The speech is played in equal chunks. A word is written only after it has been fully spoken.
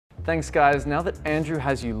Thanks guys, now that Andrew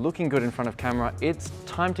has you looking good in front of camera, it's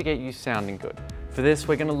time to get you sounding good. For this,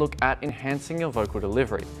 we're going to look at enhancing your vocal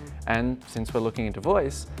delivery. And since we're looking into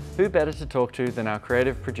voice, who better to talk to than our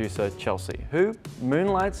creative producer, Chelsea, who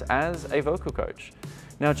moonlights as a vocal coach.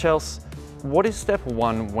 Now Chelsea, what is step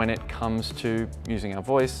one when it comes to using our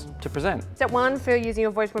voice to present? Step one for using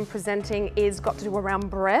your voice when presenting is got to do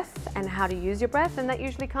around breath and how to use your breath, and that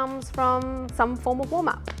usually comes from some form of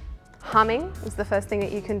warm-up. Humming is the first thing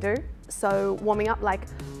that you can do. So warming up like,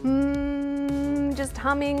 just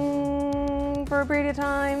humming for a period of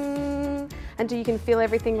time until you can feel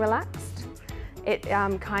everything relaxed. It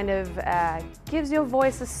kind of gives your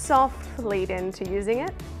voice a soft lead into using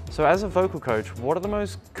it. So as a vocal coach, what are the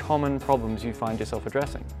most common problems you find yourself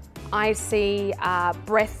addressing? I see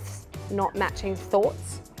breath not matching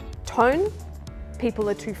thoughts. Tone, people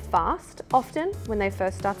are too fast often when they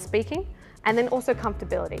first start speaking. And then also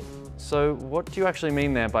comfortability. So what do you actually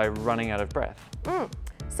mean there by running out of breath?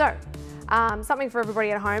 Something for everybody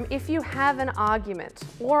at home. If you have an argument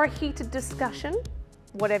or a heated discussion,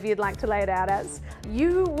 whatever you'd like to lay it out as,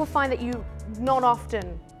 you will find that you not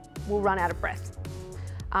often will run out of breath.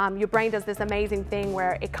 Your brain does this amazing thing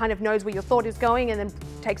where it kind of knows where your thought is going and then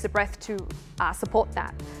takes a breath to support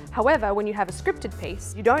that. However, when you have a scripted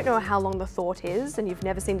piece, you don't know how long the thought is and you've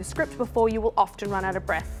never seen the script before, you will often run out of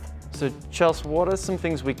breath. So Chelsea, what are some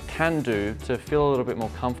things we can do to feel a little bit more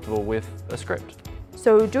comfortable with a script?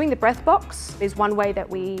 So doing the breath box is one way that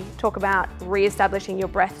we talk about re-establishing your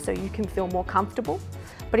breath so you can feel more comfortable.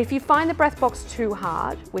 But if you find the breath box too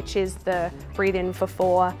hard, which is the breathe in for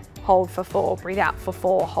 4, hold for 4, breathe out for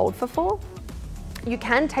 4, hold for 4, you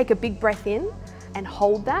can take a big breath in and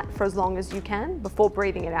hold that for as long as you can before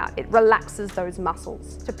breathing it out. It relaxes those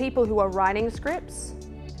muscles. To people who are writing scripts,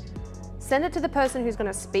 send it to the person who's going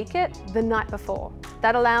to speak it the night before.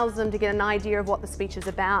 That allows them to get an idea of what the speech is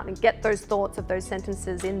about and get those thoughts of those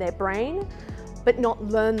sentences in their brain, but not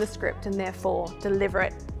learn the script and therefore deliver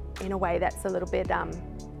it in a way that's a little bit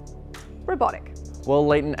robotic. Well,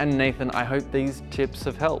 Leighton and Nathan, I hope these tips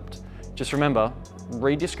have helped. Just remember,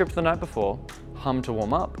 read your script the night before, hum to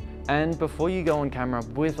warm up, and before you go on camera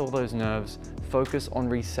with all those nerves, focus on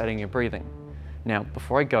resetting your breathing. Now,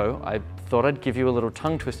 before I go, I thought I'd give you a little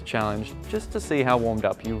tongue twister challenge just to see how warmed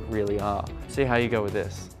up you really are. See how you go with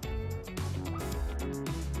this.